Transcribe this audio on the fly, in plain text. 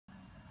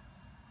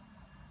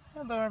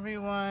Hello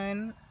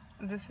everyone,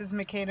 this is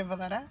Makeda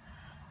Valletta,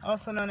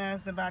 also known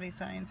as the Body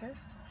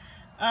Scientist.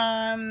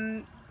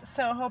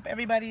 So hope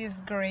everybody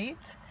is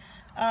great.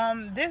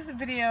 This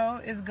video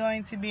is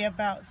going to be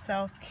about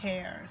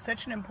self-care,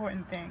 such an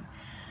important thing.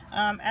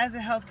 As a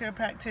healthcare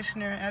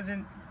practitioner, as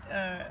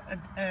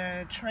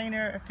a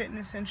trainer, a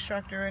fitness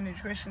instructor, a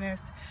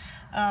nutritionist,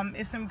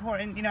 it's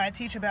important, I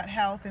teach about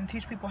health and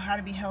teach people how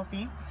to be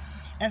healthy.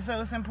 And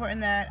so it's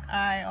important that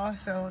I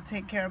also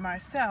take care of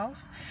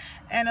myself.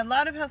 And a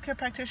lot of healthcare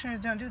practitioners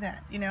don't do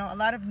that. A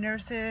lot of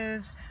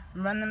nurses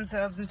run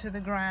themselves into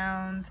the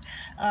ground.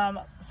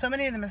 So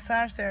many of the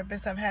massage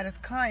therapists I've had as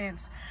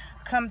clients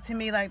come to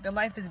me like the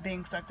life is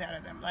being sucked out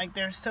of them. Like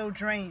they're so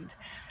drained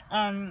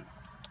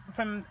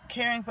from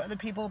caring for other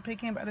people,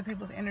 picking up other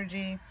people's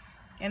energy,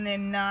 and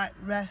then not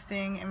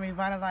resting and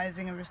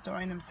revitalizing and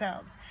restoring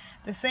themselves.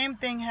 The same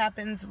thing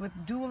happens with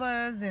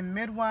doulas and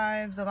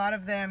midwives. A lot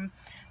of them,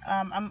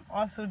 I'm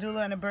also a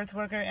doula and a birth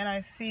worker, and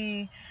I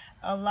see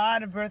a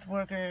lot of birth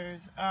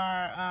workers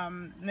are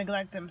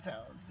neglect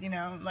themselves.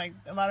 Like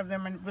a lot of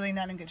them are really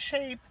not in good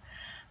shape,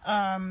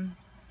 and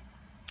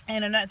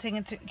are not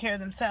taking care of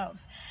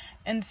themselves.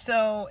 And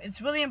so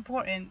it's really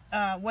important,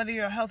 whether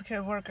you're a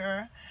healthcare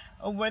worker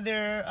or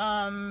whether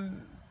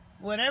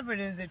whatever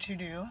it is that you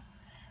do,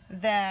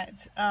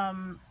 that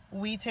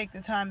we take the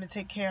time to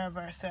take care of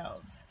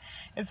ourselves.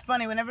 It's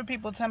funny, whenever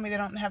people tell me they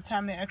don't have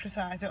time to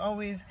exercise, they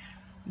always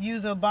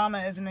use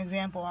Obama as an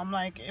example. I'm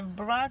like, if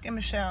Barack and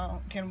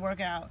Michelle can work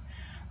out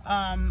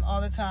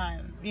all the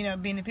time,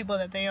 being the people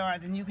that they are,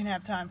 then you can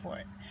have time for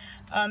it.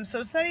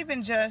 So it's not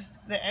even just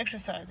the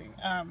exercising.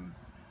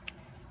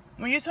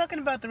 When you're talking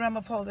about the realm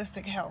of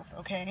holistic health,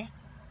 okay,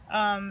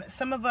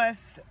 some of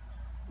us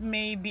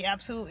may be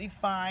absolutely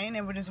fine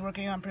and we're just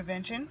working on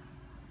prevention.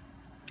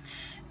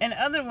 And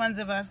other ones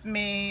of us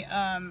may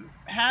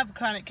have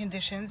chronic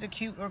conditions,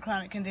 acute or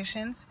chronic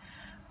conditions,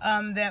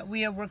 that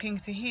we are working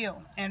to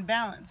heal and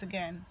balance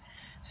again.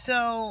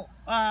 So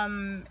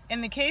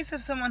in the case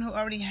of someone who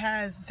already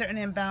has certain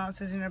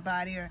imbalances in their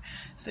body or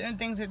certain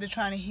things that they're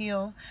trying to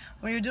heal,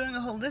 when you're doing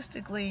it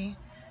holistically,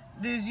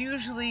 there's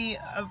usually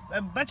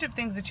a bunch of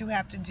things that you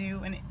have to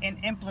do and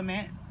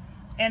implement.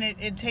 And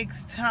it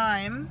takes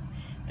time,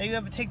 that you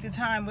have to take the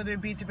time, whether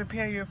it be to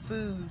prepare your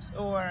foods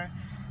or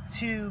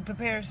to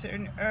prepare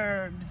certain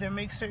herbs or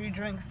make certain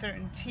drinks,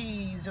 certain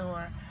teas,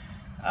 or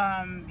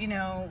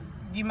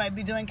you might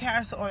be doing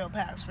castor oil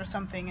packs for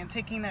something and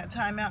taking that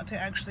time out to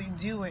actually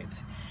do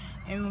it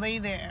and lay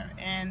there,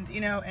 and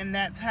and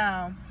that's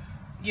how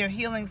you're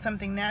healing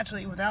something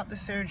naturally without the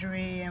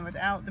surgery and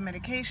without the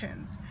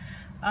medications.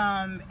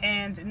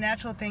 And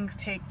natural things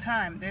take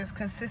time. There's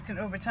consistent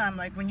over time.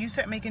 Like when you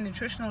start making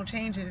nutritional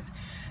changes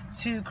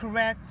to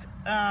correct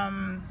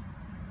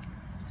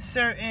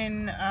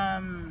certain